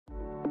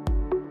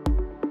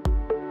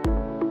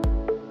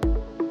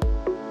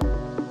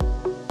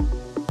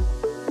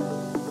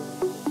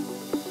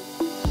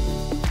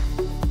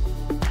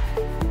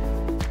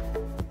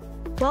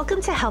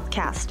Welcome to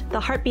HealthCast, the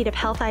heartbeat of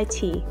health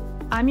IT.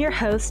 I'm your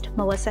host,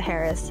 Melissa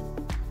Harris.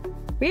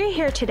 We are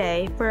here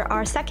today for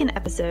our second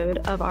episode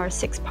of our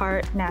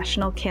 6-part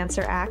National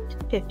Cancer Act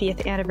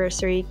 50th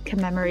Anniversary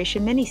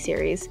Commemoration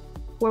miniseries,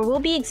 where we'll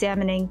be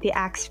examining the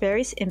Act's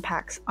various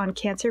impacts on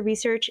cancer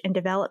research and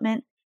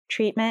development,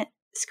 treatment,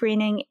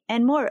 screening,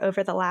 and more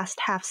over the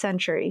last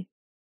half-century.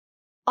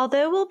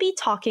 Although we'll be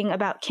talking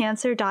about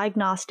cancer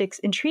diagnostics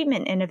and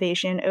treatment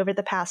innovation over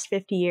the past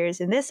 50 years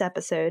in this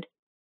episode,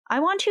 I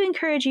want to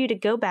encourage you to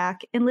go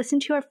back and listen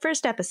to our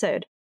first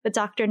episode with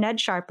Dr. Ned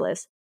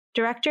Sharpless,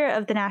 Director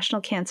of the National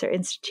Cancer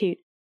Institute,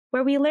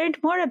 where we learned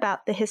more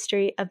about the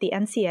history of the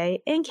NCA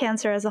and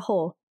cancer as a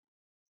whole.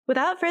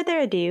 Without further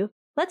ado,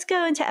 let's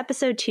go into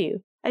Episode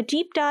 2, a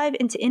deep dive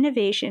into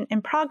innovation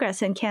and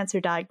progress in cancer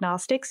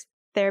diagnostics,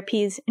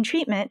 therapies, and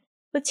treatment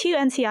with two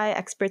NCI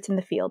experts in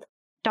the field,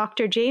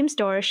 Dr. James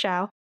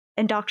Doroshow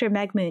and Dr.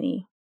 Meg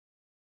Mooney.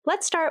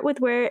 Let's start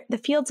with where the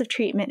fields of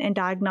treatment and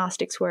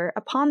diagnostics were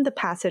upon the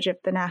passage of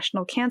the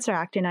National Cancer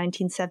Act in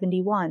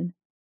 1971.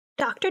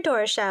 Dr.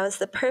 Doroshow is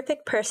the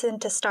perfect person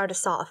to start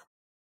us off.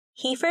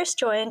 He first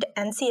joined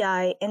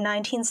NCI in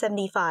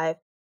 1975,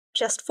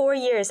 just 4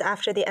 years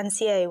after the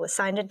NCA was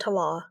signed into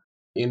law.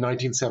 In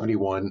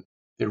 1971,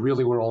 there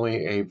really were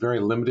only a very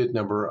limited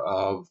number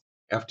of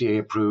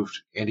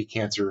FDA-approved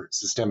anti-cancer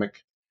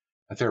systemic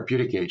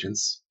therapeutic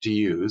agents to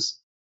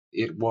use.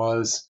 It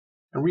was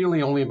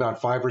really only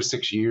about 5 or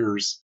 6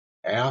 years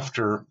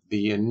after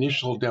the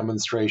initial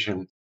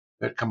demonstration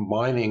that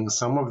combining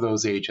some of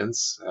those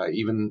agents,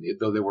 even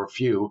though there were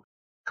few,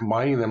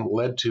 combining them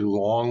led to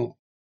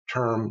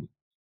long-term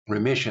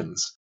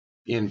remissions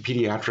in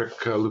pediatric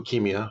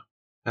leukemia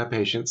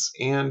patients.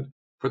 And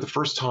for the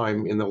first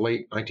time in the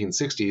late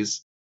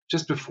 1960s,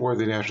 just before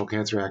the National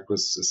Cancer Act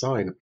was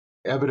signed,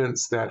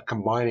 evidence that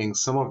combining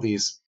some of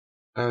these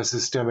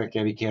systemic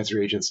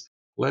anti-cancer agents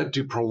led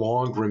to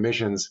prolonged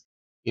remissions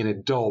in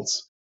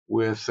adults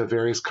with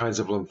various kinds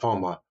of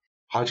lymphoma,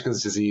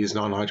 Hodgkin's disease,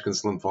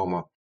 non-Hodgkin's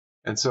lymphoma.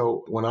 And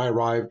so when I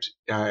arrived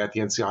at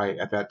the NCI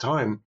at that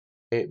time,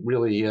 it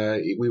really,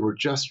 we were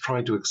just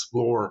trying to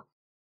explore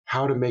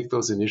how to make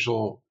those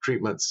initial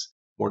treatments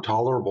more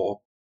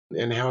tolerable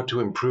and how to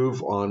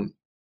improve on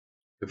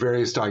the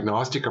various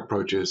diagnostic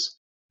approaches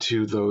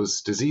to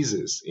those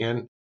diseases.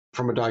 And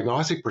from a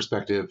diagnostic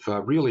perspective,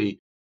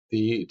 really,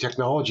 the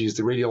technologies,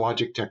 the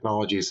radiologic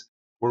technologies,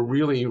 were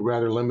really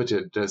rather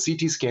limited.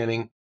 CT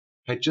scanning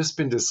had just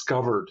been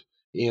discovered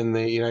in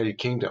the United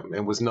Kingdom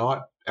and was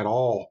not at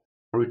all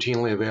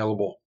routinely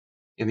available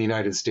in the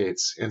United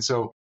States. And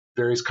so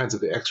various kinds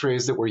of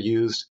X-rays that were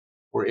used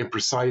were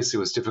imprecise. It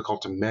was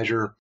difficult to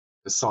measure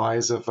the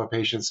size of a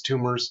patient's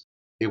tumors.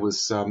 It was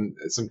some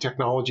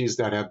technologies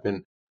that have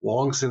been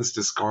long since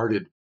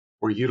discarded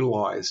were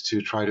utilized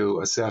to try to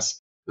assess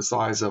the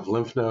size of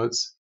lymph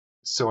nodes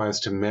so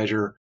as to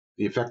measure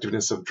the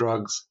effectiveness of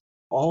drugs.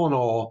 All in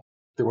all,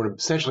 there were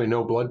essentially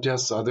no blood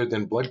tests other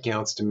than blood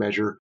counts to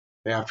measure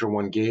after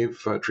one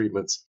gave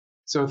treatments.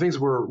 So things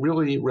were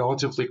really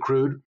relatively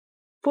crude.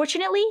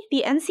 Fortunately,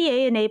 the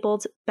NCA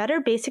enabled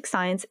better basic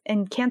science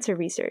in cancer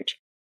research,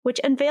 which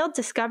unveiled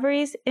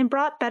discoveries and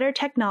brought better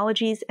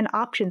technologies and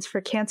options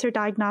for cancer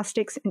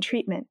diagnostics and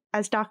treatment,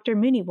 as Dr.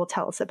 Mooney will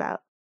tell us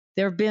about.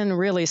 There have been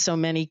really so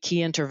many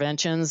key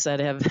interventions that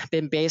have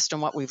been based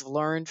on what we've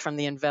learned from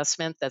the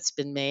investment that's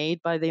been made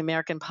by the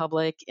American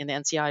public in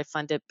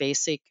NCI-funded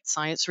basic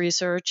science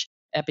research,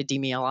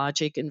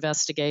 epidemiologic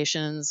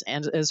investigations,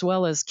 and as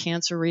well as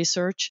cancer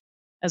research,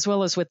 as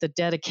well as with the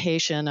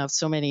dedication of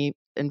so many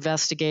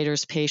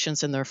investigators,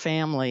 patients, and their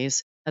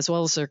families, as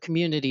well as their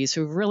communities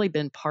who've really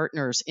been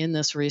partners in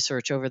this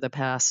research over the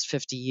past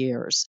 50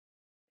 years.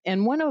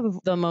 And one of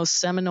the most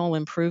seminal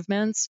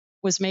improvements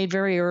was made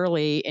very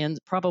early in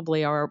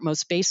probably our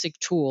most basic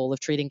tool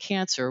of treating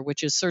cancer,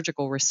 which is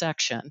surgical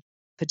resection,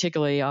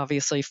 particularly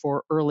obviously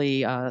for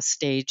early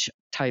stage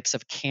types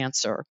of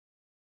cancer.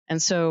 And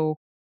so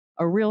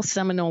a real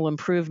seminal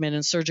improvement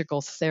in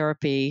surgical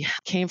therapy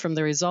came from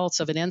the results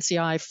of an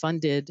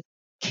NCI-funded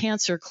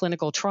cancer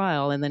clinical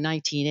trial in the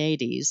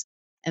 1980s.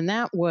 And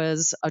that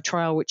was a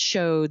trial which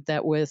showed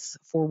that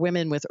for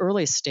women with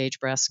early stage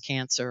breast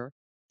cancer,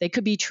 they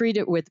could be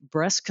treated with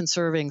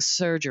breast-conserving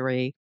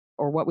surgery,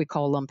 or what we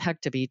call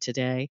lumpectomy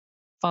today,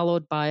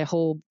 followed by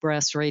whole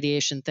breast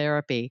radiation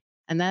therapy.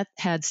 And that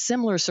had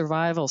similar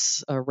survival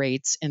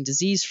rates and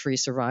disease-free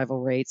survival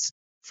rates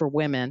for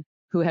women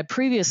who had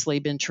previously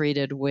been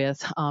treated with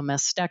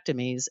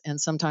mastectomies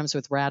and sometimes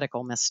with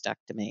radical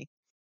mastectomy.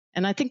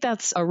 And I think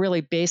that's a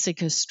really basic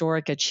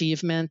historic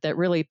achievement that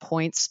really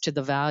points to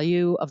the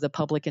value of the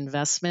public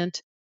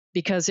investment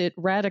because it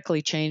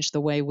radically changed the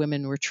way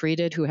women were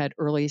treated who had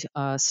early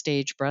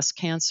stage breast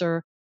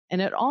cancer.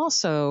 And it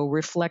also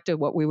reflected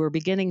what we were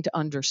beginning to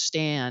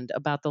understand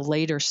about the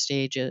later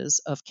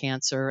stages of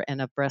cancer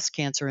and of breast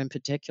cancer in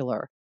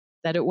particular,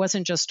 that it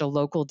wasn't just a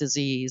local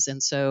disease.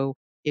 And so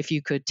if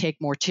you could take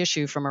more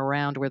tissue from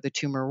around where the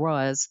tumor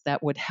was,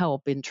 that would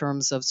help in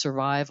terms of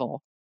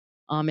survival.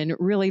 And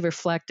it really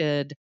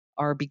reflected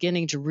our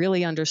beginning to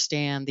really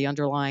understand the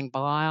underlying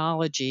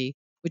biology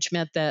which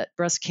meant that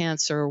breast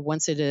cancer,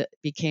 once it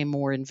became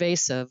more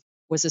invasive,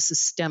 was a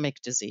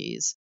systemic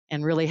disease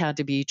and really had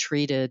to be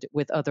treated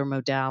with other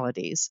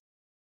modalities.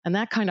 And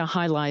that kind of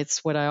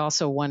highlights what I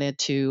also wanted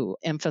to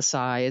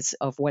emphasize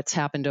of what's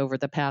happened over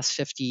the past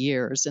 50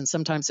 years. And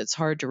sometimes it's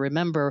hard to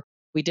remember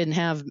we didn't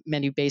have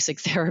many basic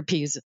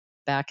therapies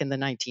back in the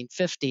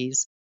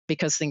 1950s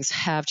because things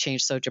have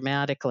changed so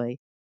dramatically.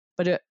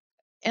 But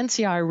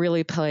NCI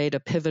really played a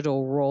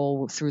pivotal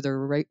role through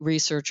the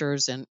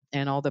researchers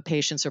and all the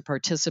patients who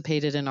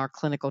participated in our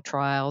clinical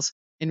trials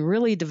in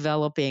really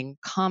developing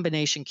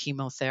combination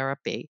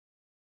chemotherapy.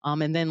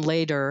 And then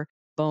later,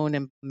 bone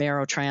and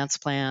marrow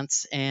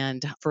transplants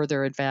and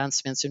further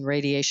advancements in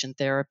radiation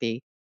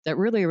therapy that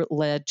really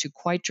led to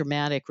quite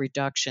dramatic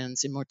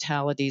reductions in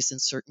mortalities in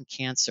certain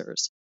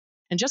cancers.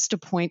 And just to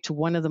point to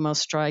one of the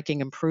most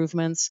striking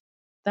improvements,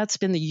 that's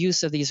been the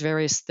use of these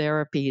various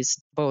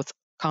therapies, both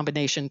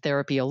combination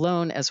therapy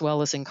alone as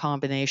well as in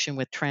combination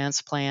with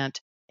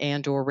transplant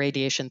and or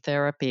radiation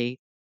therapy,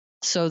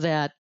 so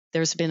that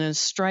there's been a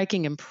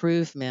striking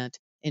improvement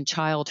in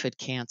childhood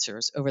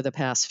cancers over the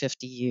past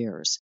 50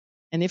 years.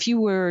 And if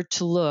you were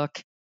to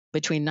look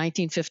between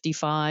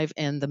 1955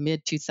 and the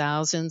mid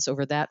 2000s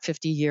over that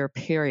 50-year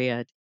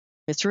period,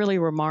 it's really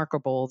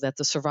remarkable that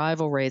the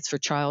survival rates for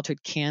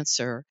childhood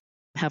cancer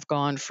have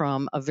gone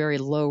from a very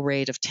low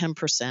rate of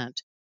 10%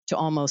 to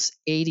almost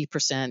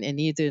 80% and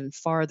even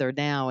farther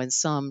now in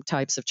some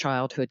types of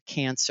childhood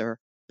cancer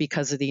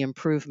because of the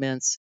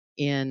improvements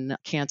in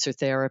cancer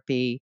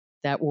therapy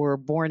that were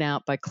borne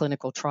out by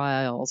clinical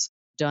trials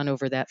done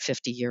over that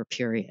 50-year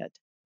period.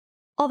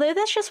 Although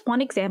that's just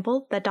one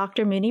example that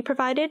Dr. Mooney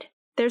provided,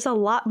 there's a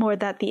lot more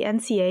that the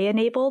NCA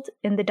enabled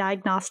in the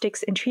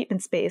diagnostics and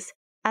treatment space,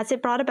 as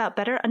it brought about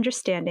better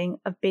understanding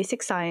of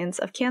basic science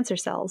of cancer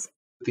cells.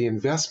 The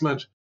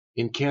investment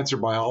in cancer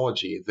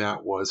biology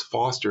that was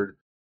fostered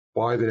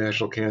by the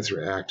National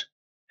Cancer Act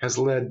has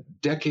led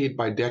decade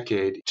by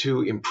decade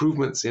to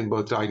improvements in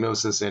both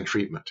diagnosis and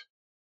treatment.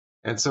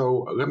 And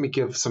so let me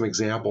give some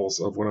examples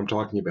of what I'm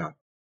talking about.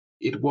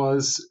 It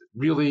was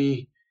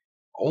really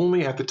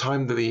only at the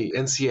time that the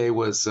NCA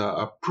was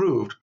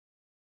approved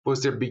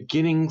was there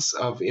beginnings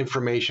of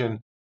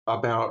information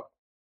about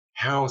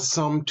how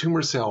some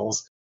tumor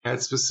cells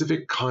had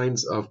specific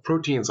kinds of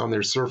proteins on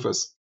their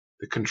surface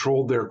that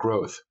controlled their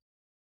growth.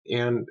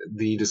 And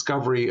the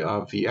discovery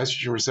of the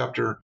estrogen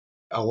receptor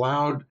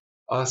allowed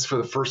us for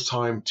the first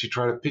time to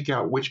try to pick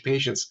out which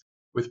patients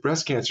with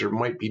breast cancer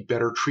might be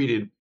better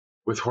treated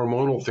with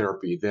hormonal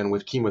therapy than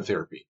with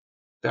chemotherapy.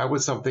 That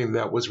was something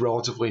that was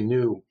relatively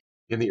new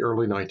in the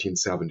early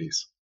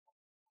 1970s.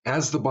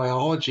 As the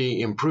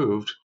biology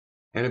improved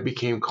and it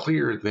became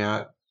clear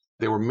that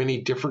there were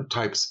many different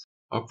types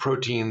of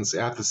proteins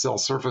at the cell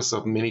surface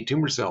of many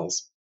tumor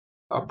cells,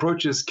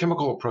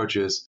 chemical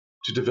approaches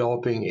to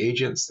developing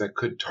agents that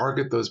could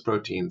target those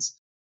proteins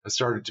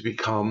started to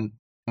become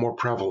more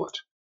prevalent.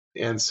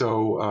 And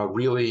so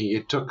really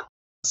it took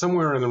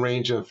somewhere in the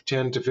range of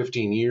 10 to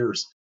 15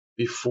 years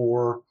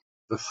before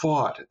the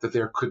thought that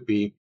there could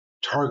be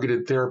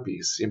targeted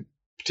therapies, in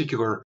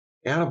particular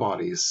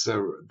antibodies,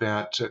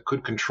 that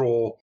could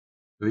control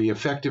the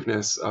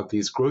effectiveness of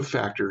these growth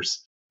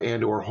factors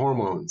and or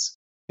hormones.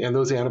 And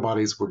those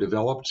antibodies were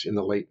developed in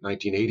the late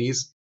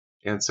 1980s.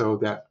 And so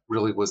that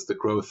really was the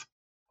growth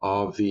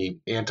of the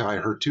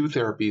anti-HER2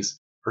 therapies,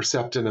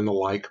 Herceptin and the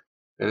like,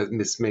 that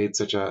has made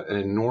such an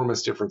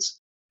enormous difference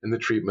in the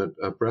treatment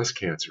of breast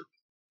cancer.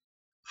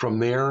 From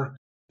there,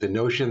 the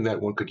notion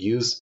that one could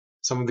use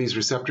some of these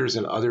receptors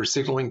and other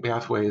signaling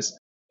pathways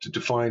to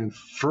define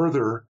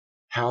further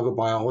how the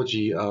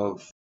biology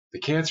of the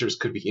cancers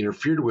could be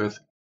interfered with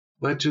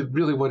led to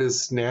really what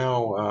is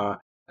now a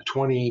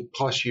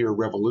 20-plus year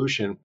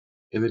revolution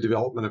in the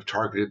development of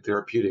targeted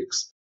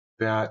therapeutics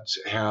that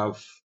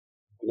have,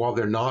 while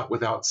they're not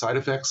without side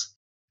effects,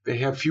 they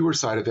have fewer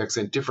side effects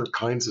and different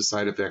kinds of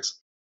side effects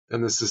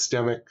than the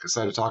systemic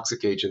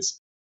cytotoxic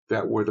agents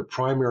that were the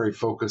primary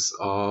focus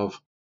of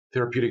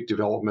therapeutic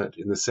development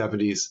in the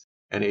 70s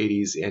and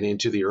 80s and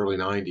into the early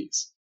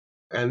 90s.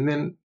 And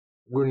then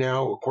we're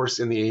now, of course,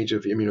 in the age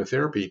of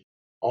immunotherapy,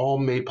 all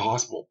made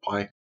possible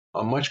by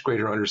a much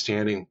greater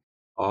understanding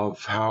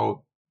of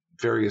how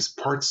various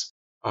parts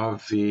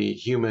of the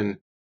human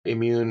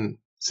immune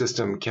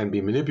system can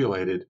be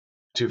manipulated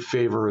to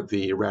favor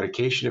the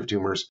eradication of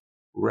tumors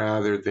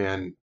rather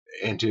than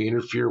and to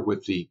interfere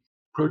with the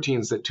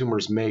proteins that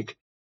tumors make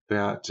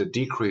that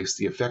decrease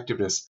the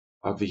effectiveness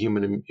of the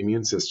human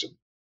immune system.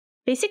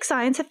 Basic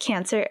science of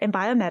cancer and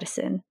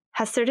biomedicine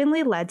has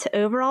certainly led to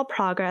overall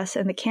progress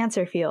in the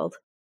cancer field.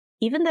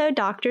 Even though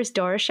Doctors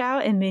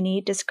Doroshow and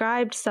Mooney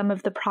described some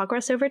of the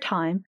progress over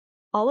time,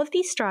 all of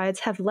these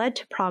strides have led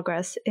to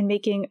progress in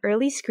making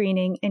early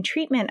screening and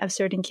treatment of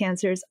certain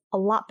cancers a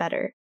lot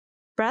better.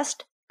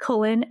 Breast,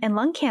 colon, and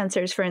lung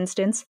cancers, for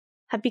instance,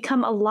 have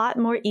become a lot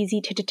more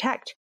easy to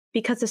detect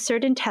because of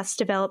certain tests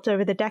developed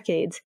over the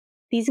decades.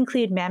 These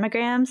include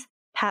mammograms,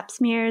 pap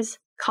smears,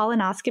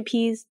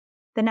 colonoscopies,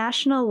 the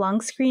National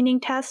Lung Screening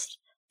Test,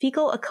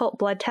 fecal occult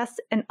blood tests,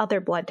 and other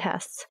blood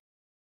tests.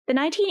 The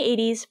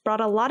 1980s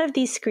brought a lot of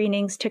these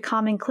screenings to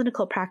common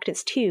clinical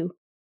practice too.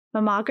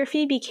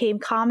 Mammography became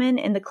common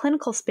in the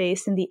clinical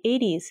space in the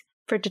 80s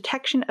for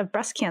detection of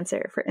breast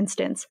cancer, for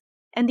instance,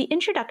 and the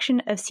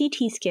introduction of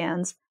CT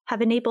scans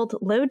have enabled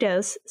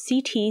low-dose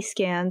CT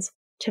scans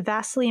to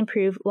vastly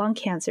improve lung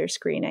cancer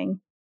screening.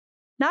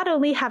 Not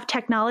only have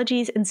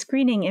technologies and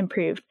screening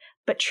improved,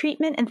 but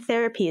treatment and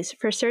therapies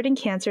for certain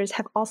cancers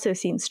have also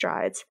seen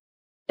strides.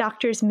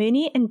 Doctors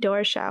Mooney and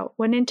Doroshow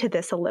went into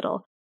this a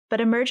little,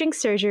 but emerging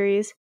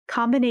surgeries,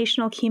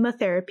 combinational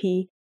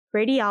chemotherapy,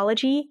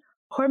 radiology,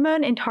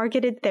 hormone and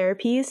targeted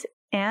therapies,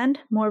 and,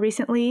 more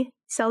recently,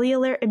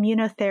 cellular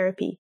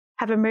immunotherapy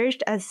have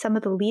emerged as some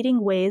of the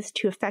leading ways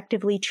to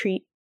effectively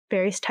treat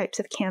various types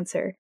of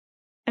cancer.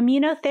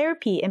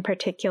 Immunotherapy, in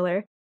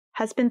particular,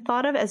 has been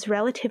thought of as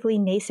relatively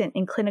nascent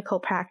in clinical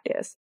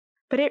practice,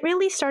 but it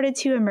really started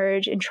to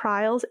emerge in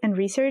trials and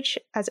research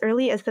as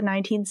early as the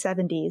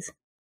 1970s.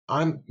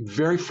 I'm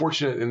very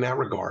fortunate in that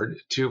regard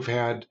to have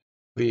had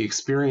the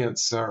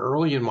experience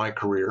early in my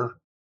career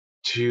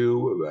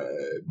to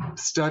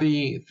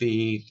study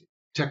the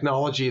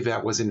technology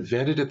that was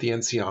invented at the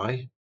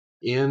NCI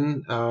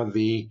in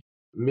the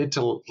mid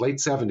to late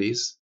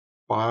 70s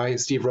by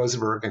Steve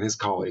Rosenberg and his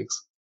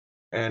colleagues.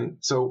 And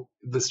so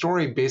the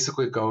story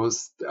basically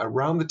goes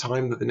around the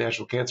time that the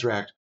National Cancer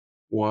Act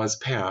was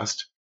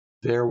passed,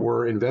 there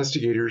were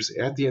investigators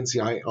at the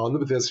NCI on the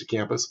Bethesda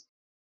campus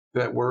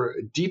that were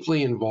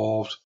deeply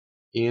involved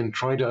in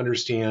trying to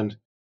understand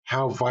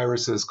how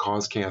viruses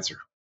cause cancer.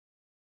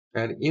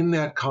 And in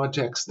that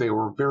context, they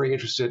were very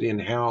interested in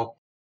how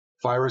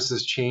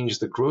viruses change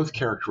the growth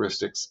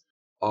characteristics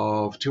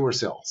of tumor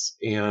cells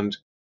and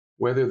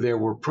whether there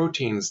were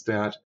proteins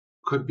that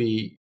could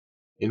be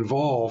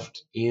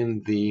involved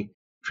in the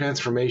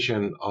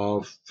transformation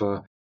of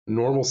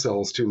normal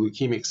cells to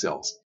leukemic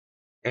cells.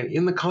 And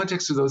in the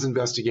context of those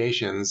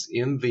investigations,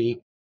 in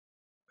the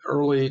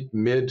early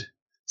mid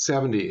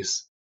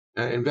 70s,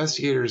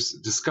 investigators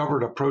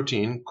discovered a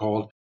protein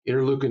called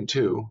interleukin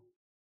 2,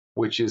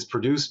 which is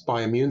produced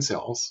by immune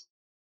cells,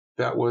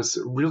 that was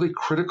really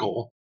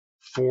critical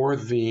for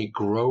the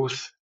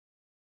growth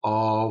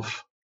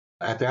of,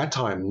 at that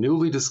time,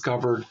 newly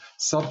discovered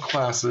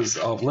subclasses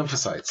of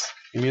lymphocytes,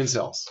 immune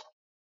cells.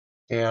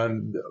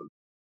 And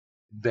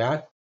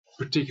that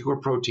particular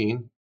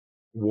protein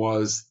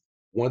was,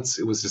 once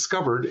it was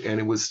discovered and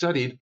it was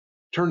studied,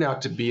 turned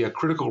out to be a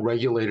critical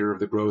regulator of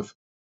the growth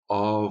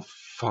of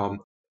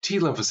T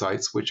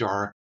lymphocytes, which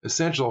are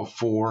essential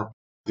for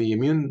the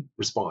immune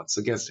response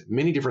against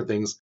many different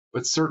things,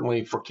 but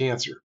certainly for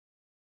cancer.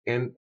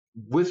 And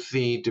with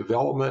the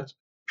development,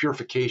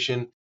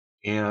 purification,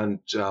 and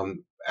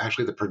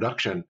actually the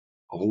production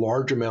of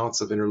large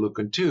amounts of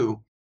interleukin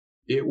 2,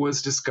 it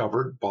was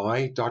discovered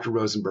by Dr.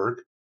 Rosenberg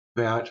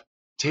that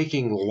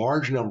taking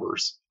large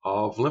numbers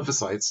of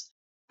lymphocytes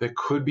that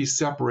could be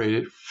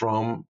separated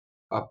from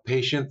a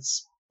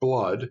patient's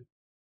blood,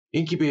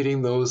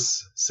 incubating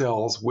those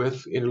cells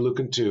with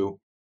interleukin 2,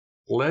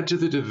 led to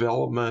the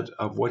development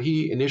of what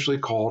he initially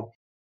called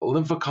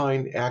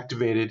lymphokine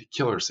activated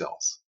killer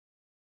cells.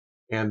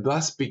 And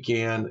thus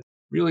began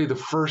really the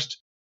first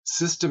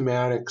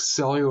systematic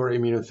cellular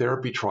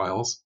immunotherapy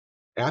trials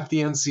at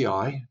the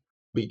NCI,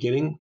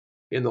 beginning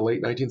in the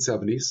late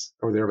 1970s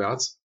or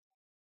thereabouts,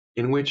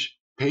 in which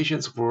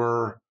patients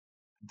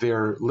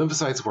their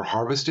lymphocytes were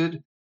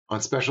harvested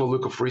on special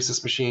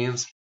leukapheresis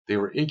machines. They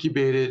were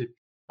incubated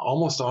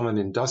almost on an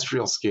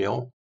industrial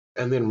scale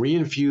and then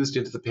reinfused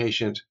into the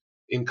patient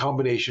in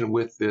combination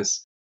with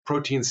this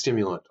protein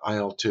stimulant,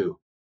 IL-2.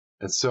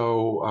 And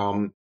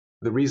so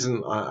the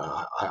reason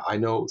I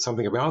know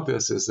something about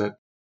this is that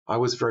I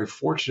was very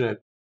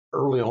fortunate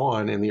early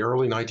on in the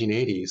early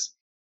 1980s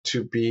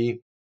to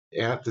be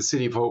at the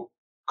City of Hope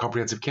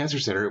Comprehensive Cancer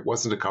Center. It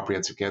wasn't a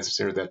comprehensive cancer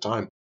center at that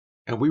time.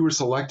 And we were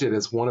selected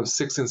as one of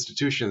 6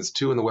 institutions,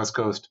 2 in the West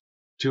Coast,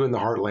 2 in the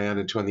Heartland,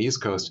 and 2 on the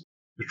East Coast,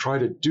 to try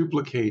to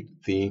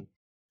duplicate the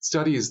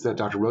studies that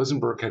Dr.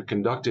 Rosenberg had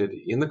conducted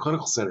in the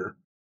clinical center,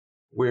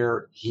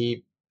 where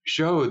he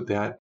showed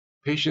that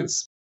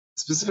patients,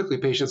 specifically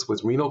patients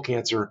with renal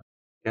cancer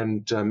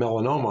and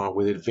melanoma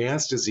with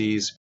advanced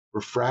disease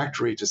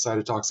refractory to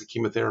cytotoxic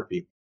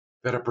chemotherapy,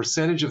 that a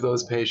percentage of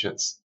those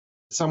patients,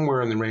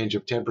 somewhere in the range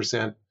of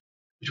 10%,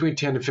 between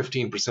 10 to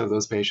 15% of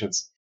those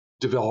patients,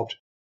 developed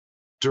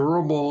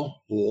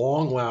durable,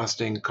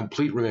 long-lasting,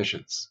 complete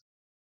remissions.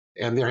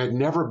 And there had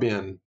never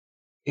been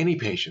any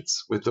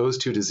patients with those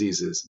 2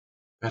 diseases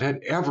that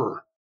had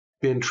ever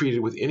been treated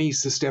with any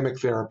systemic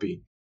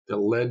therapy that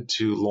led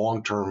to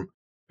long-term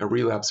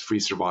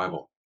relapse-free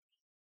survival.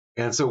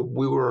 And so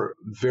we were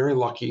very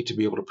lucky to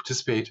be able to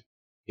participate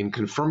in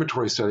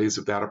confirmatory studies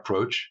of that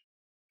approach.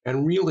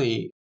 And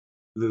really,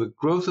 the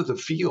growth of the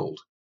field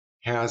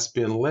has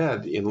been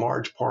led in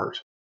large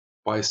part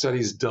by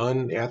studies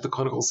done at the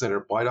clinical center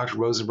by Dr.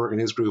 Rosenberg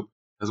and his group,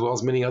 as well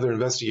as many other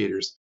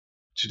investigators,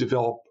 to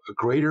develop a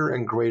greater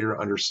and greater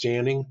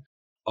understanding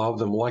of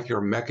the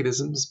molecular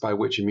mechanisms by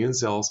which immune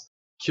cells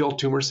kill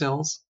tumor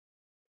cells,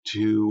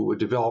 to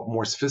develop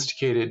more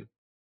sophisticated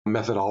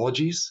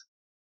methodologies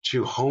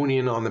to hone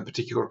in on the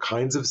particular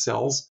kinds of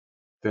cells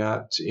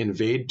that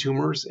invade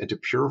tumors and to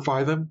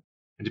purify them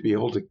and to be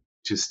able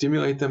to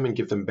stimulate them and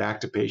give them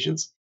back to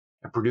patients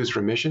and produce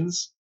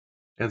remissions.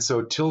 And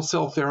so TIL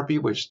cell therapy,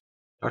 which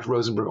Dr.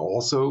 Rosenberg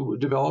also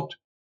developed,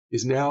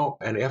 is now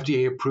an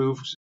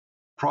FDA-approved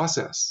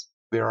process.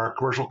 There are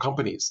commercial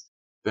companies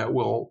that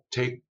will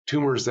take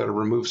tumors that are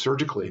removed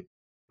surgically,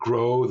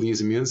 grow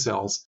these immune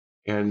cells,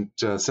 and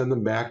send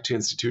them back to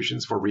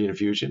institutions for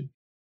reinfusion.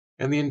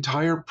 And the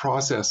entire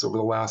process over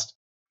the last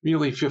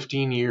really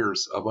 15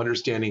 years of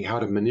understanding how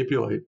to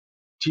manipulate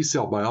T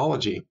cell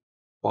biology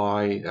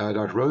by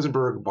Dr.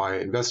 Rosenberg, by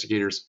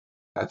investigators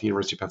at the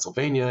University of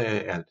Pennsylvania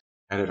and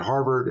at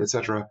Harvard, et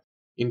cetera,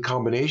 in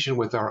combination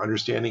with our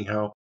understanding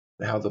how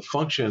the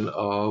function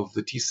of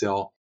the T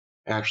cell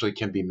actually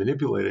can be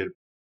manipulated,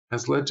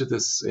 has led to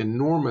this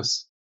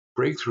enormous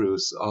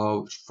breakthroughs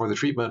for the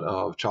treatment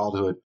of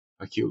childhood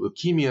acute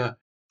leukemia,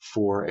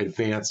 for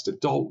advanced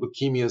adult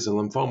leukemias and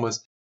lymphomas,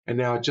 and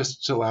now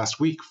just last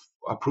week,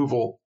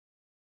 approval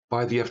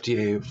by the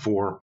FDA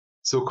for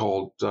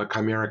so-called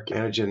chimeric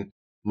antigen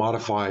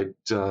modified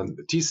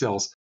T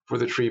cells for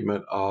the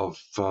treatment of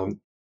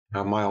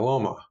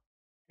myeloma.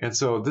 And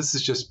so this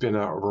has just been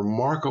a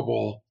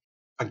remarkable,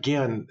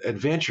 again,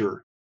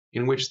 adventure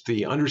in which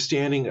the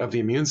understanding of the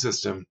immune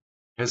system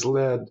has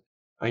led,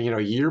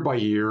 year by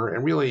year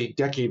and really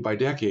decade by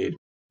decade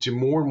to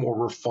more and more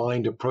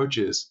refined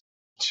approaches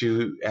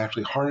to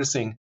actually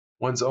harnessing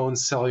one's own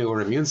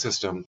cellular immune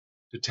system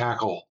to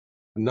tackle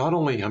not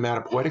only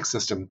hematopoietic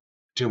system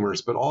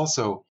tumors, but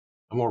also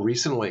more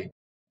recently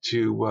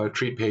to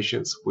treat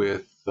patients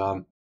with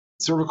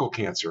cervical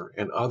cancer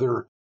and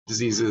other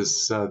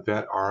diseases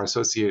that are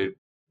associated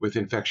with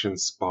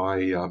infections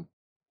by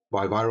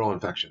viral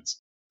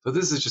infections. So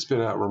this has just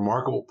been a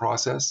remarkable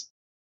process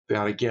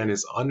that, again,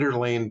 is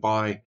underlain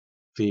by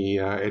the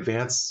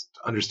advanced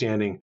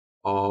understanding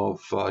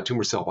of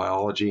tumor cell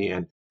biology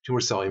and tumor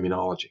cell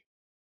immunology.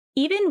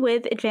 Even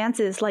with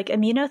advances like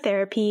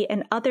immunotherapy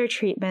and other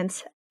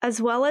treatments,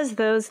 as well as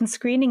those in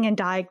screening and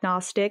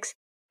diagnostics,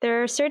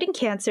 there are certain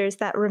cancers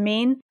that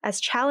remain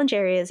as challenge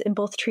areas in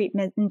both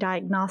treatment and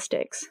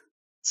diagnostics.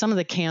 Some of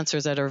the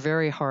cancers that are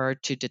very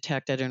hard to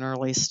detect at an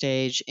early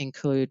stage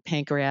include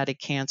pancreatic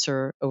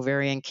cancer,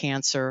 ovarian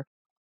cancer,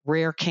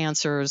 rare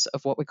cancers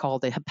of what we call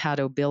the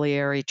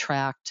hepatobiliary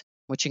tract,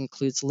 which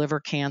includes liver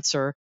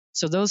cancer.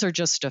 So those are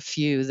just a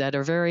few that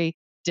are very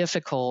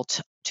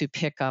difficult to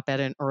pick up at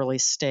an early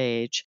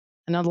stage.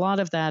 And a lot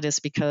of that is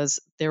because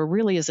there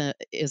really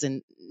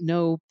isn't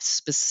no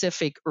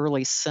specific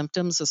early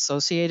symptoms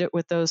associated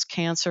with those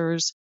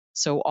cancers.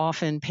 So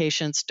often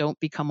patients don't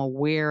become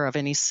aware of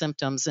any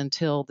symptoms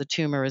until the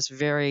tumor is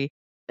very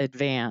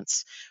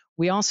advanced.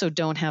 We also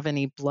don't have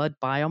any blood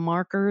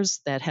biomarkers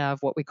that have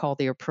what we call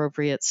the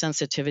appropriate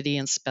sensitivity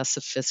and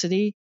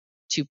specificity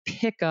to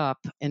pick up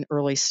an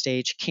early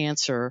stage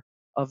cancer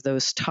of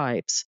those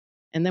types.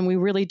 And then we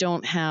really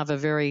don't have a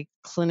very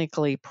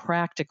clinically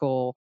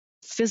practical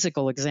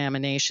physical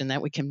examination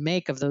that we can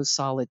make of those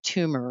solid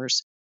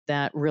tumors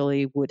that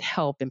really would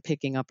help in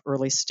picking up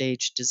early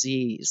stage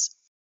disease.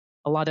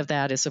 A lot of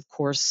that is, of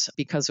course,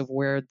 because of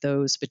where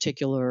those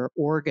particular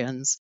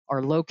organs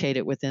are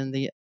located within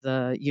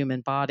the human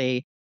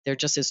body. There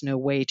just is no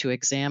way to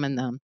examine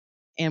them.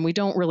 And we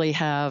don't really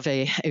have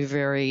a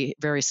very,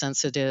 very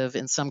sensitive,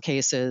 in some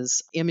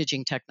cases,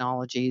 imaging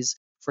technologies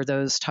for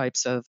those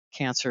types of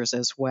cancers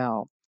as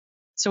well.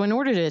 So in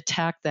order to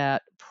attack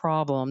that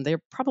problem, there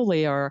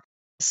probably are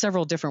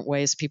several different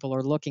ways people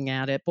are looking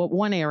at it. But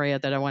one area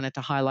that I wanted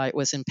to highlight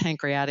was in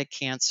pancreatic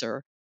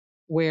cancer,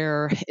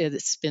 where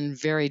it's been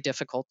very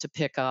difficult to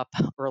pick up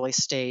early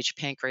stage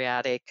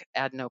pancreatic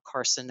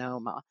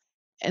adenocarcinoma.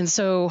 And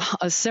so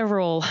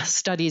several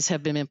studies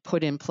have been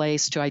put in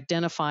place to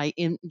identify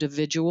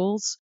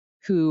individuals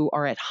who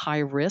are at high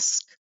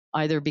risk,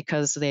 either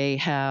because they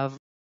have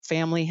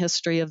family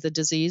history of the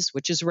disease,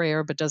 which is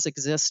rare but does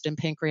exist in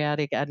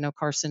pancreatic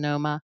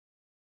adenocarcinoma,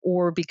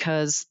 or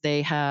because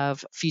they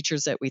have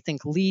features that we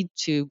think lead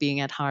to being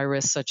at high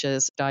risk, such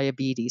as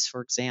diabetes,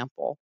 for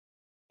example.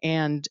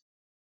 And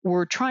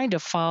we're trying to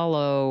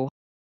follow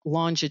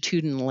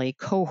longitudinally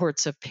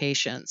cohorts of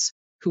patients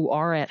who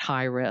are at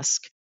high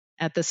risk,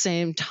 at the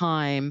same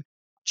time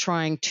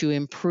trying to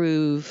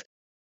improve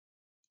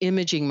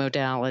imaging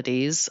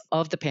modalities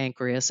of the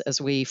pancreas as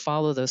we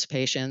follow those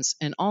patients,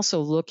 and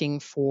also looking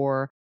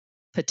for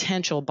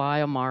potential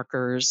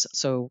biomarkers,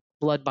 so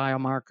blood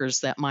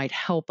biomarkers that might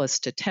help us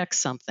detect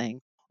something,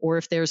 or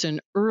if there's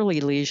an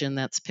early lesion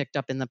that's picked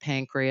up in the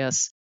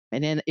pancreas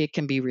and then it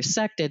can be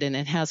resected and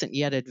it hasn't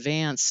yet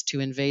advanced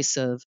to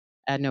invasive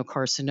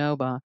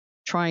adenocarcinoma,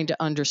 trying to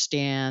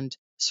understand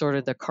sort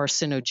of the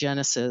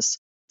carcinogenesis,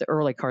 the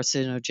early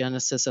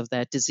carcinogenesis of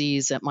that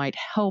disease that might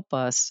help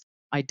us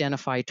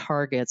identify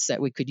targets that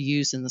we could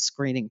use in the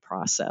screening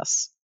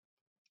process.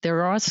 There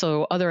are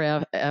also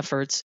other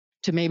efforts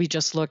to maybe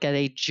just look at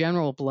a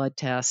general blood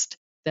test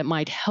that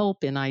might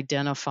help in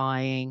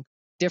identifying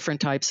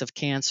different types of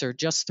cancer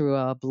just through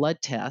a blood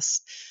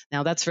test.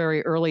 Now, that's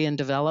very early in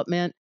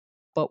development,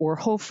 but we're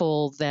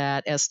hopeful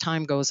that as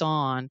time goes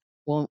on,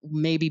 we'll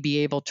maybe be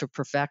able to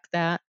perfect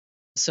that.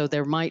 So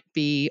there might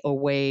be a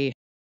way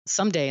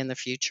someday in the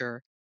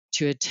future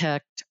to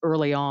detect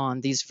early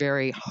on these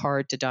very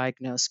hard to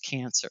diagnose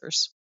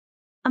cancers.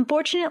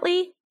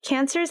 Unfortunately,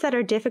 cancers that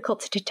are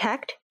difficult to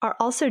detect are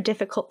also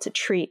difficult to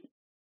treat.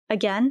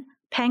 Again,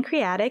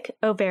 pancreatic,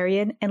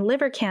 ovarian, and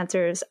liver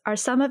cancers are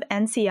some of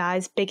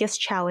NCI's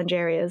biggest challenge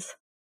areas.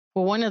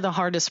 Well, one of the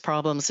hardest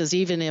problems is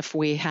even if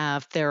we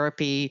have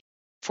therapy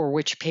for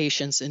which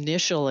patients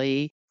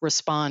initially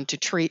respond to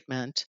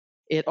treatment,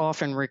 it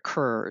often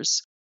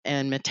recurs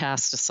and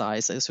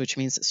metastasizes, which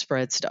means it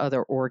spreads to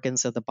other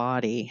organs of the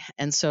body.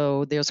 And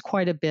so there's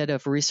quite a bit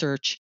of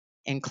research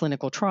and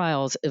clinical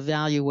trials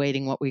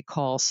evaluating what we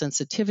call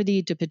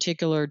sensitivity to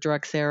particular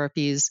drug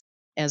therapies,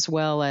 as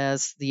well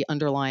as the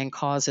underlying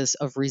causes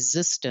of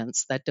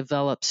resistance that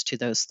develops to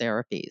those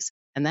therapies.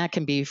 And that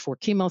can be for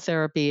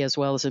chemotherapy as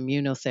well as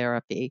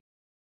immunotherapy.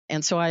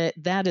 And so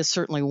that is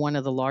certainly one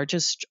of the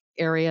largest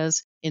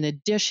areas, in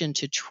addition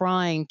to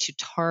trying to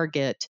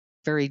target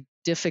very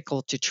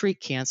difficult to treat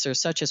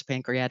cancers, such as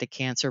pancreatic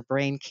cancer,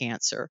 brain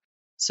cancer.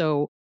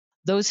 So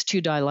those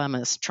two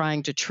dilemmas,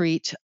 trying to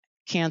treat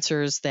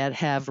cancers that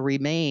have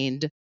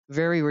remained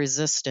very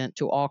resistant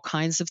to all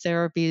kinds of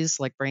therapies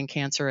like brain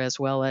cancer as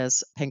well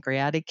as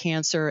pancreatic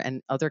cancer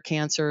and other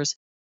cancers,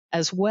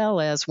 as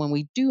well as when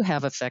we do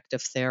have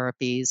effective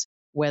therapies,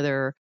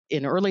 whether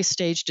in early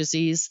stage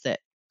disease that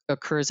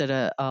occurs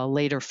at a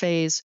later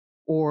phase,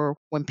 or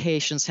when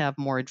patients have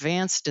more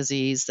advanced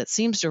disease that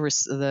seems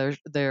to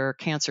their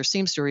cancer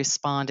seems to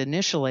respond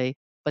initially,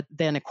 but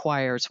then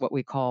acquires what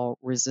we call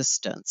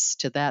resistance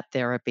to that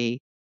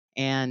therapy,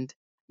 and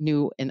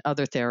new and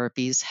other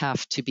therapies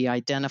have to be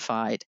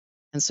identified.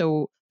 And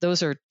so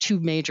those are two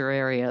major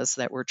areas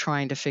that we're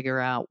trying to figure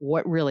out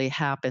what really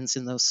happens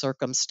in those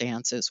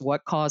circumstances,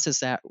 what causes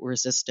that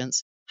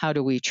resistance, how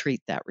do we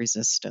treat that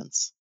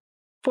resistance.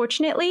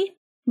 Fortunately,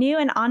 new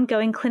and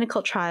ongoing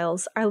clinical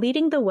trials are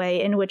leading the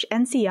way in which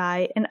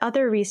NCI and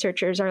other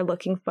researchers are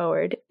looking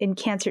forward in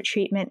cancer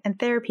treatment and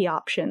therapy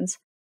options.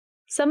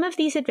 Some of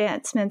these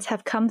advancements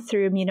have come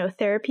through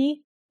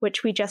immunotherapy,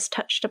 which we just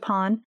touched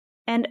upon,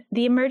 and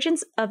the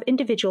emergence of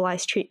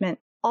individualized treatment,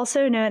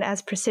 also known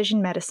as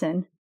precision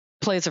medicine.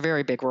 Plays a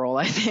very big role,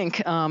 I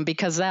think,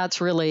 because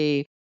that's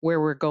really where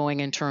we're going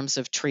in terms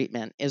of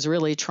treatment, is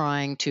really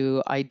trying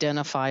to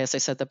identify, as I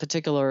said, the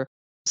particular,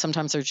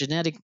 sometimes they're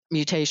genetic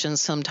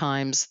mutations,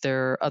 sometimes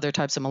there are other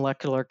types of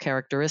molecular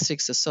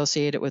characteristics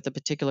associated with a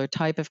particular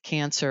type of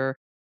cancer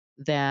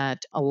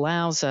that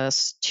allows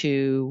us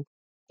to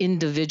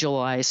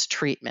individualize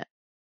treatment.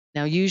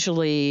 Now,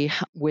 usually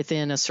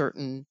within a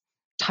certain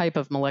type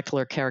of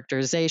molecular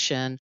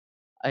characterization,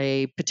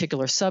 a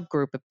particular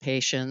subgroup of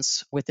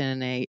patients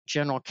within a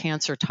general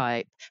cancer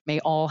type may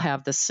all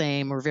have the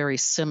same or very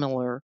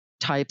similar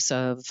types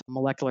of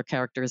molecular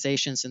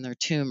characterizations in their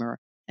tumor.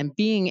 And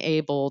being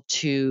able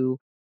to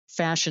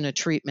fashion a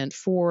treatment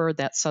for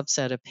that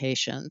subset of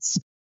patients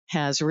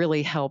has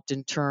really helped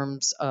in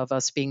terms of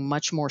us being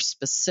much more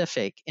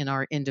specific in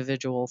our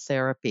individual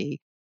therapy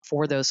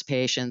for those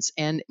patients,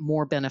 and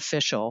more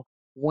beneficial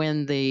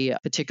when the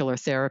particular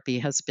therapy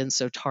has been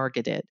so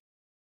targeted.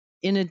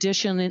 In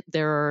addition,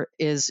 there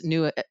is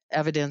new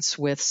evidence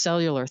with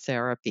cellular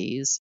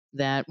therapies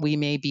that we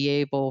may be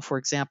able, for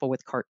example,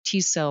 with CAR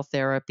T-cell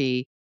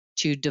therapy,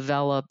 to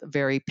develop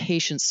very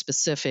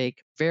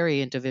patient-specific,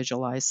 very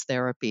individualized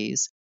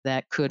therapies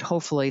that could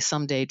hopefully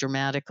someday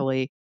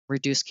dramatically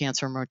reduce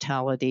cancer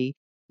mortality,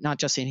 not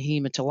just in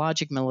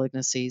hematologic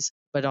malignancies,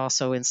 but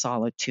also in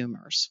solid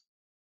tumors.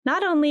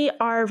 Not only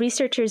are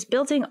researchers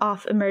building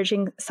off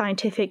emerging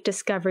scientific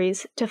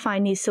discoveries to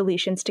find new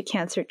solutions to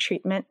cancer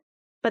treatment,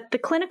 but the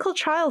clinical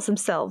trials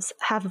themselves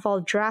have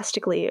evolved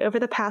drastically over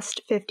the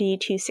past 50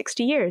 to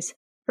 60 years,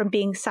 from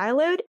being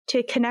siloed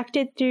to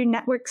connected through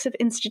networks of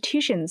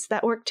institutions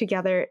that work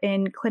together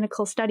in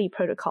clinical study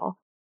protocol.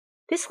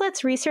 This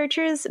lets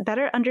researchers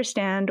better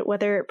understand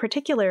whether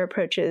particular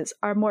approaches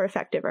are more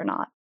effective or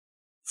not.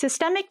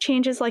 Systemic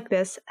changes like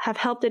this have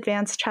helped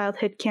advance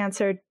childhood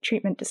cancer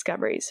treatment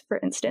discoveries, for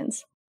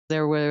instance.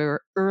 There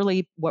were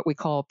early, what we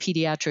call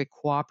pediatric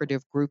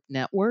cooperative group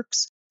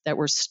networks that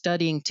were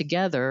studying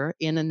together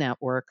in a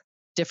network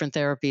different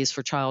therapies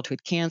for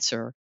childhood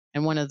cancer.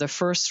 And one of the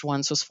first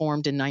ones was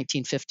formed in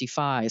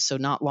 1955, so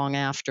not long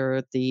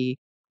after the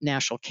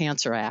National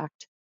Cancer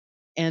Act.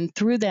 And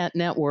through that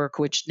network,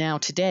 which now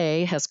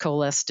today has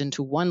coalesced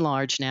into one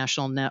large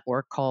national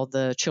network called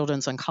the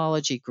Children's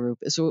Oncology Group,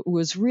 so it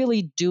was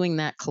really doing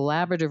that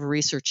collaborative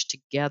research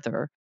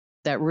together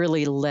that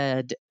really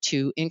led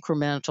to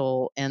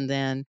incremental and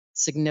then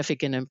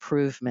significant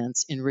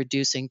improvements in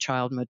reducing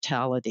child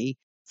mortality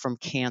from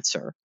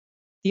cancer.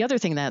 The other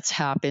thing that's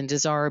happened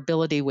is our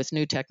ability with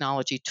new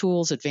technology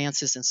tools,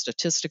 advances in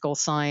statistical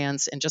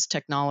science, and just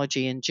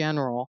technology in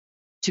general,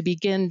 to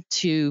begin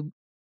to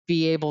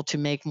be able to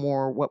make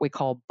more what we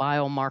call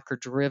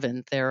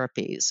biomarker-driven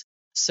therapies.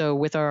 So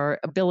with our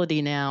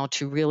ability now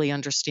to really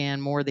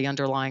understand more of the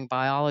underlying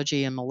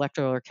biology and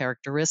molecular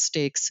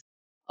characteristics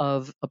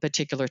of a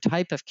particular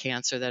type of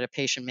cancer that a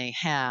patient may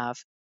have,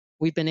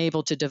 we've been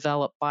able to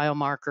develop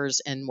biomarkers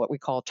and what we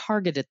call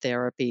targeted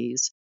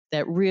therapies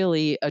that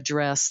really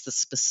address the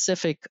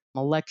specific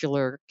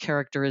molecular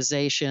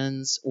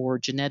characterizations or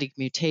genetic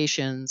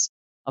mutations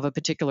of a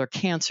particular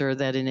cancer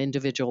that an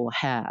individual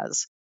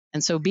has.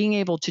 And so being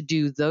able to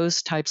do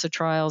those types of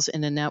trials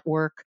in a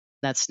network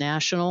that's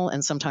national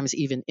and sometimes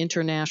even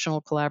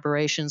international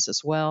collaborations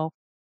as well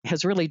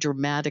has really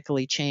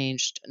dramatically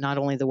changed not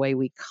only the way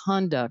we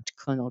conduct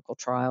clinical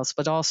trials,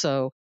 but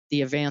also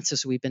the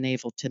advances we've been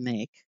able to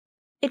make.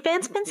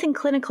 Advancements in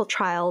clinical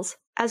trials,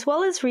 as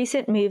well as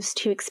recent moves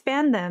to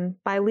expand them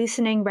by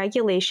loosening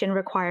regulation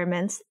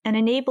requirements and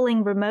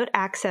enabling remote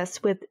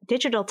access with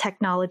digital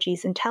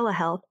technologies and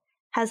telehealth,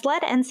 has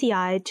led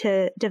NCI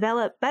to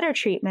develop better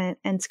treatment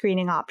and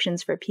screening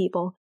options for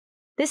people.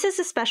 This is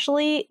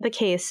especially the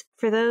case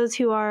for those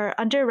who are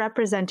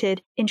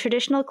underrepresented in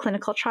traditional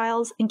clinical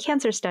trials and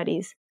cancer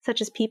studies,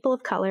 such as people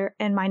of color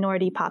and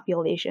minority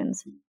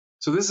populations.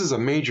 So this is a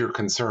major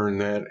concern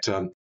that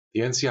the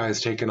NCI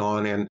has taken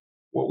on, and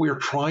what we are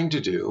trying to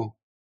do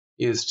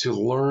is to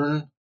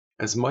learn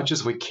as much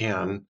as we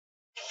can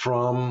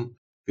from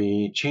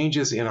the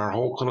changes in our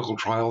whole clinical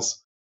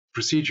trials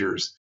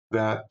procedures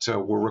that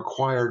were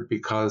required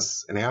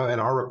because and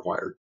are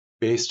required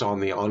based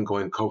on the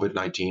ongoing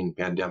COVID-19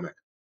 pandemic.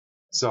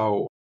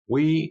 So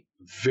we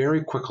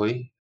very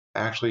quickly,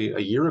 actually a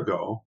year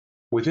ago,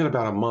 within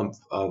about a month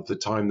of the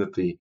time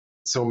that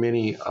so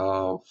many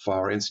of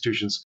our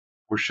institutions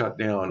were shut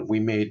down, we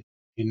made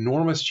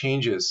enormous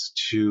changes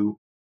to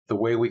the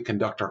way we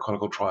conduct our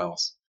clinical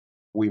trials.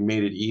 We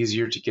made it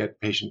easier to get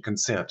patient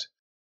consent.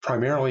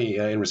 Primarily,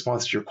 in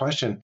response to your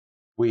question,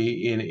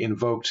 we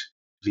invoked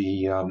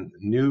the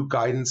new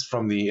guidance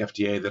from the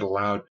FDA that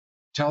allowed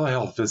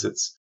telehealth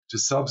visits to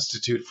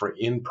substitute for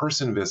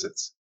in-person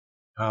visits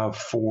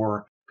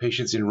for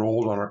patients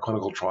enrolled on our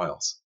clinical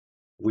trials.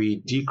 We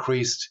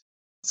decreased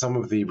some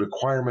of the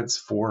requirements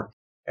for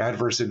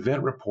adverse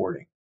event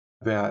reporting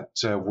that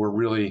were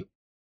really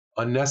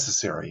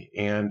unnecessary.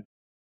 And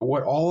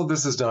what all of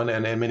this has done,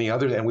 and many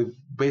others, and we've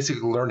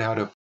basically learned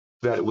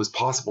that it was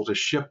possible to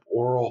ship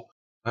oral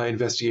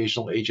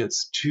investigational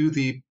agents to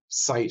the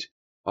site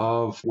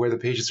of where the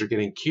patients are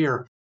getting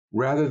care,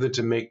 rather than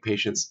to make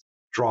patients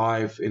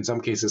drive, in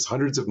some cases,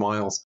 hundreds of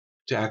miles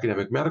to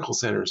academic medical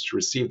centers to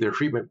receive their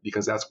treatment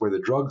because that's where the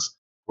drugs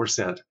were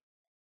sent.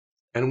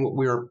 And what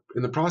we're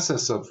in the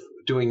process of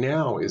doing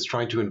now is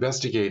trying to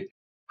investigate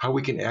how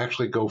we can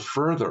actually go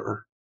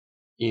further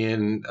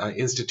in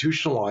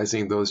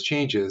institutionalizing those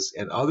changes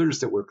and others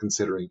that we're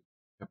considering,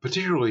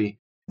 particularly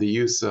the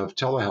use of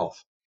telehealth,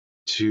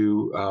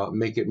 to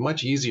make it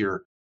much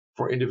easier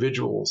for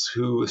individuals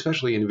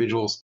especially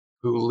individuals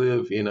who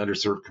live in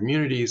underserved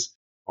communities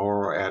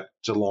or at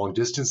long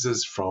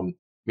distances from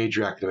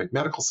major academic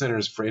medical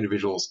centers, for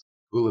individuals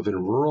who live in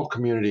rural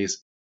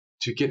communities,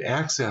 to get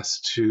access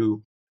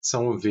to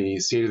some of the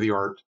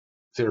state-of-the-art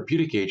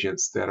therapeutic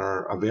agents that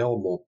are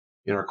available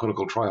in our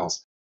clinical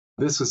trials.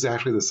 This was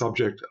actually the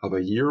subject of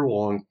a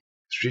year-long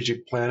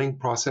strategic planning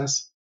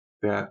process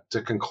that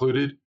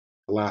concluded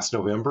last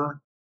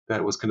November,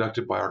 that was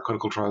conducted by our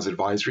Clinical Trials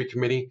Advisory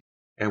Committee,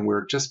 and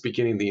we're just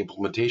beginning the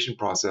implementation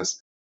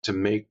process to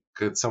make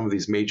some of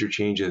these major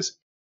changes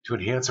to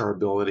enhance our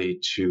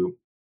ability to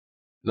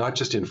not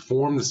just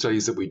inform the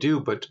studies that we do,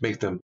 but to make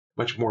them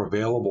much more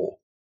available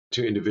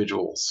to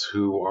individuals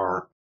who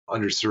are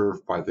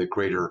underserved by the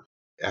greater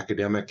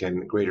academic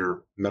and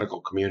greater medical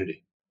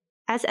community.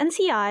 As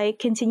NCI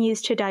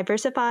continues to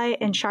diversify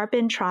and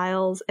sharpen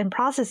trials and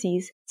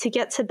processes to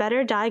get to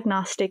better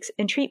diagnostics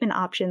and treatment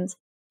options,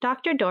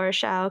 Dr.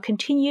 Doroshow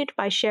continued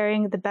by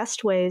sharing the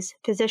best ways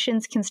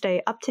physicians can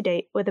stay up to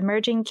date with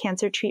emerging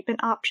cancer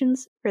treatment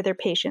options for their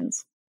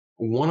patients.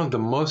 One of the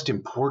most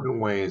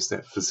important ways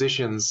that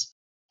physicians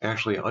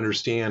actually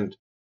understand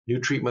new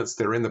treatments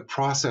that are in the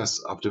process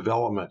of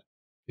development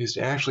is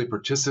to actually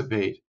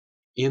participate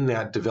in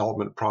that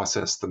development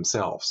process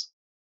themselves.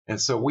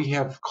 And so we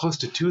have close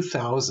to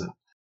 2,000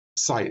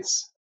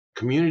 sites,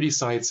 community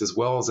sites as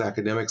well as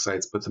academic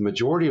sites, but the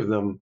majority of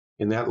them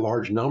in that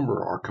large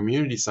number are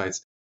community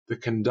sites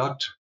that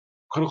conduct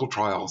clinical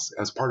trials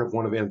as part of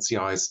one of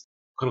NCI's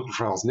clinical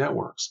trials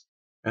networks.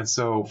 And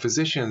so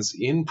physicians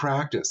in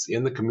practice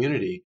in the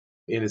community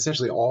in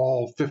essentially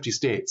all 50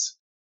 states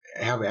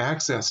have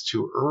access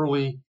to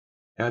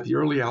the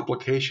early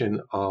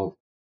application of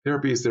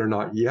therapies that are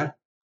not yet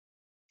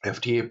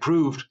FDA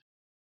approved,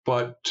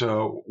 but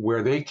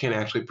where they can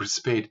actually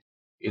participate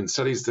in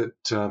studies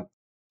that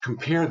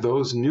compare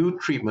those new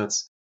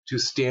treatments to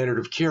standard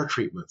of care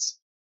treatments.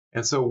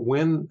 And so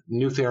when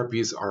new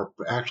therapies are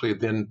actually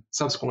then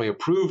subsequently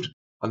approved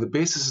on the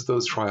basis of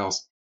those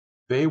trials,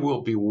 they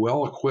will be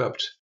well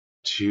equipped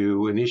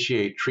to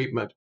initiate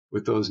treatment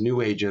with those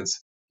new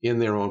agents in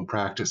their own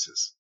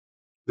practices.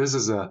 This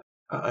is an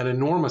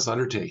enormous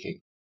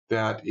undertaking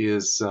that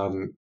is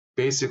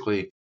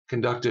basically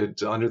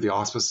conducted under the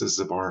auspices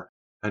of our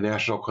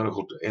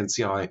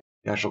NCI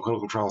National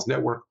Clinical Trials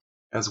Network,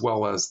 as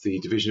well as the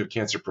Division of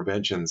Cancer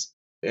Prevention's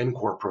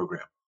NCORE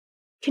program.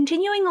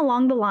 Continuing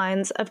along the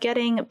lines of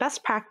getting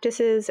best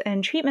practices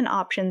and treatment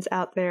options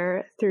out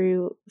there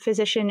through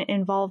physician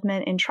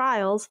involvement in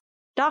trials,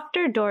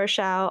 Dr.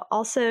 Doroshow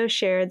also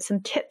shared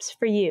some tips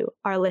for you,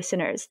 our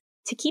listeners,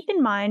 to keep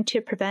in mind to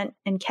prevent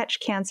and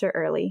catch cancer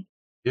early.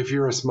 If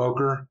you're a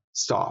smoker,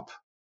 stop.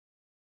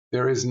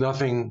 There is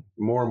nothing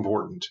more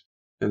important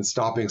than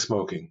stopping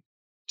smoking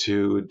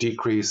to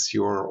decrease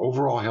your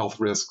overall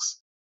health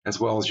risks as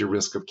well as your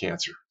risk of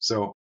cancer.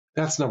 So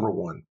that's number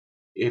one.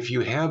 If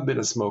you have been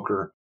a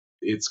smoker,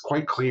 it's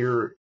quite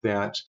clear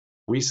that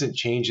recent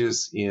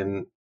changes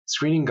in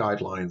screening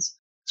guidelines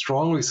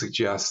strongly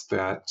suggest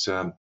that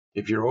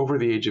if you're over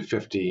the age of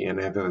 50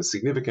 and have a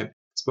significant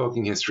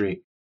smoking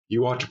history,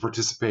 you ought to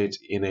participate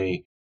in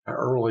an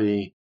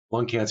early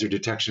lung cancer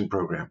detection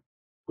program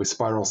with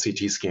spiral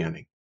CT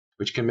scanning,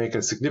 which can make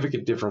a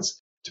significant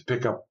difference to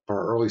pick up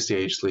our early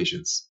stage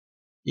lesions.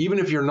 Even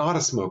if you're not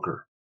a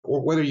smoker,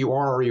 or whether you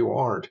are or you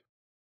aren't,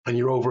 and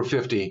you're over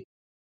 50,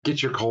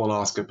 get your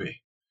colonoscopy,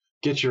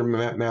 get your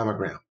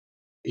mammogram.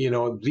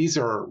 These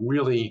are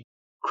really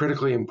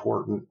critically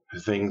important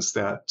things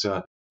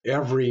that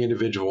every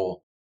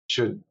individual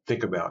should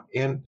think about.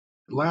 And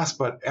last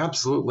but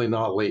absolutely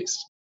not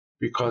least,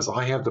 because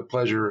I have the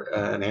pleasure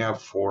and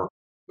have for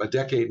a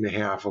decade and a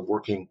half of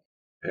working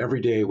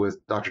every day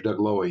with Dr. Doug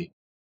Lowy,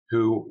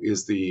 who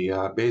is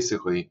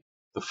basically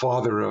the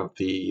father of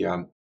the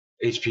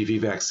HPV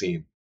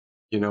vaccine.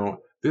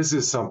 This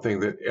is something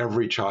that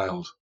every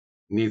child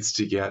needs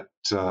to get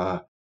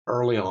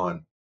early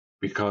on,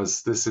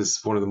 because this is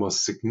one of the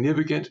most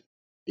significant,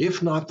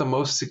 if not the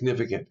most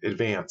significant,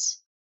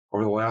 advance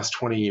over the last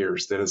 20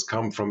 years that has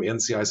come from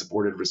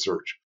NCI-supported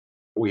research.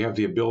 We have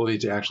the ability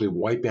to actually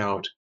wipe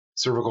out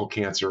cervical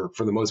cancer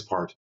for the most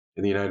part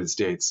in the United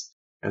States.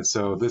 And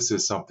so this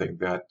is something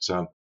that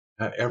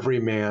every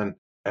man,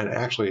 and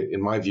actually,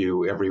 in my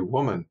view, every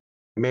woman,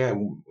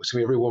 and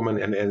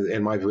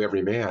in my view,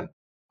 every man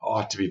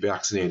ought to be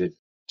vaccinated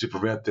to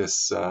prevent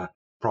this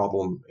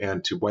problem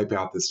and to wipe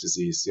out this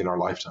disease in our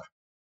lifetime.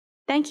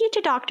 Thank you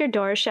to Dr.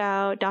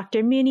 Doroshow,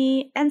 Dr.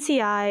 Mooney,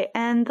 NCI,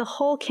 and the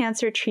whole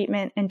cancer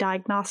treatment and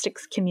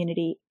diagnostics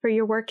community for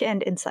your work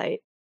and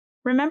insight.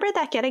 Remember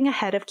that getting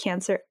ahead of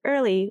cancer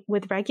early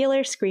with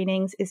regular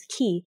screenings is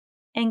key,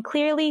 and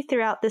clearly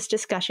throughout this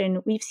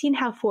discussion, we've seen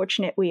how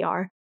fortunate we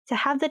are to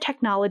have the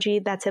technology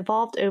that's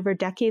evolved over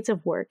decades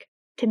of work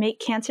to make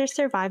cancer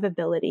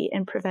survivability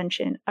and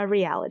prevention a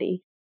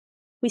reality.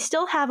 We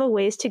still have a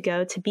ways to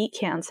go to beat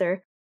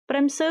cancer, but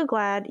I'm so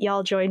glad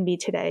y'all joined me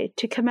today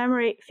to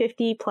commemorate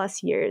 50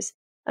 plus years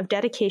of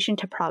dedication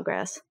to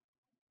progress.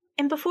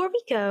 And before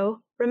we go,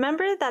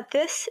 remember that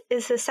this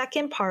is the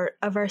second part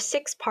of our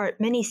 6-part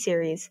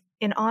miniseries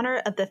in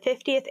honor of the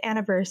 50th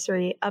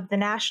anniversary of the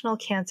National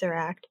Cancer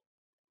Act.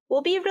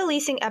 We'll be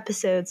releasing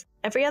episodes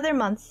every other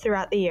month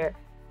throughout the year,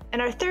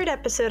 and our 3rd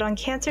episode on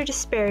cancer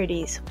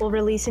disparities will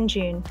release in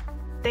June.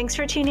 Thanks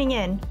for tuning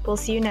in. We'll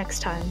see you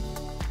next time.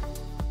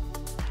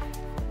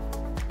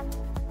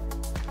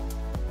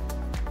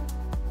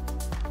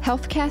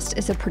 HealthCast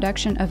is a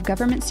production of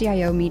Government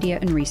CIO Media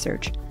and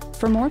Research.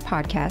 For more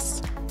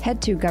podcasts,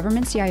 head to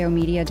governmentcio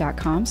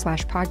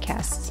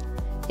media.com/podcasts.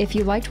 If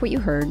you liked what you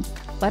heard,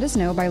 let us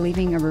know by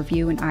leaving a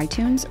review in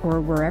iTunes or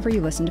wherever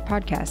you listen to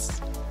podcasts.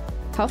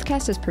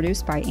 HealthCast is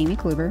produced by Amy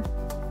Kluber,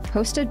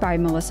 hosted by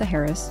Melissa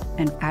Harris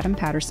and Adam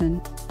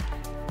Patterson.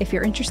 If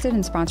you're interested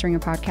in sponsoring a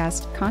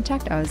podcast,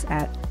 contact us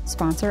at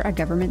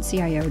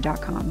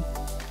sponsor@governmentcio.com.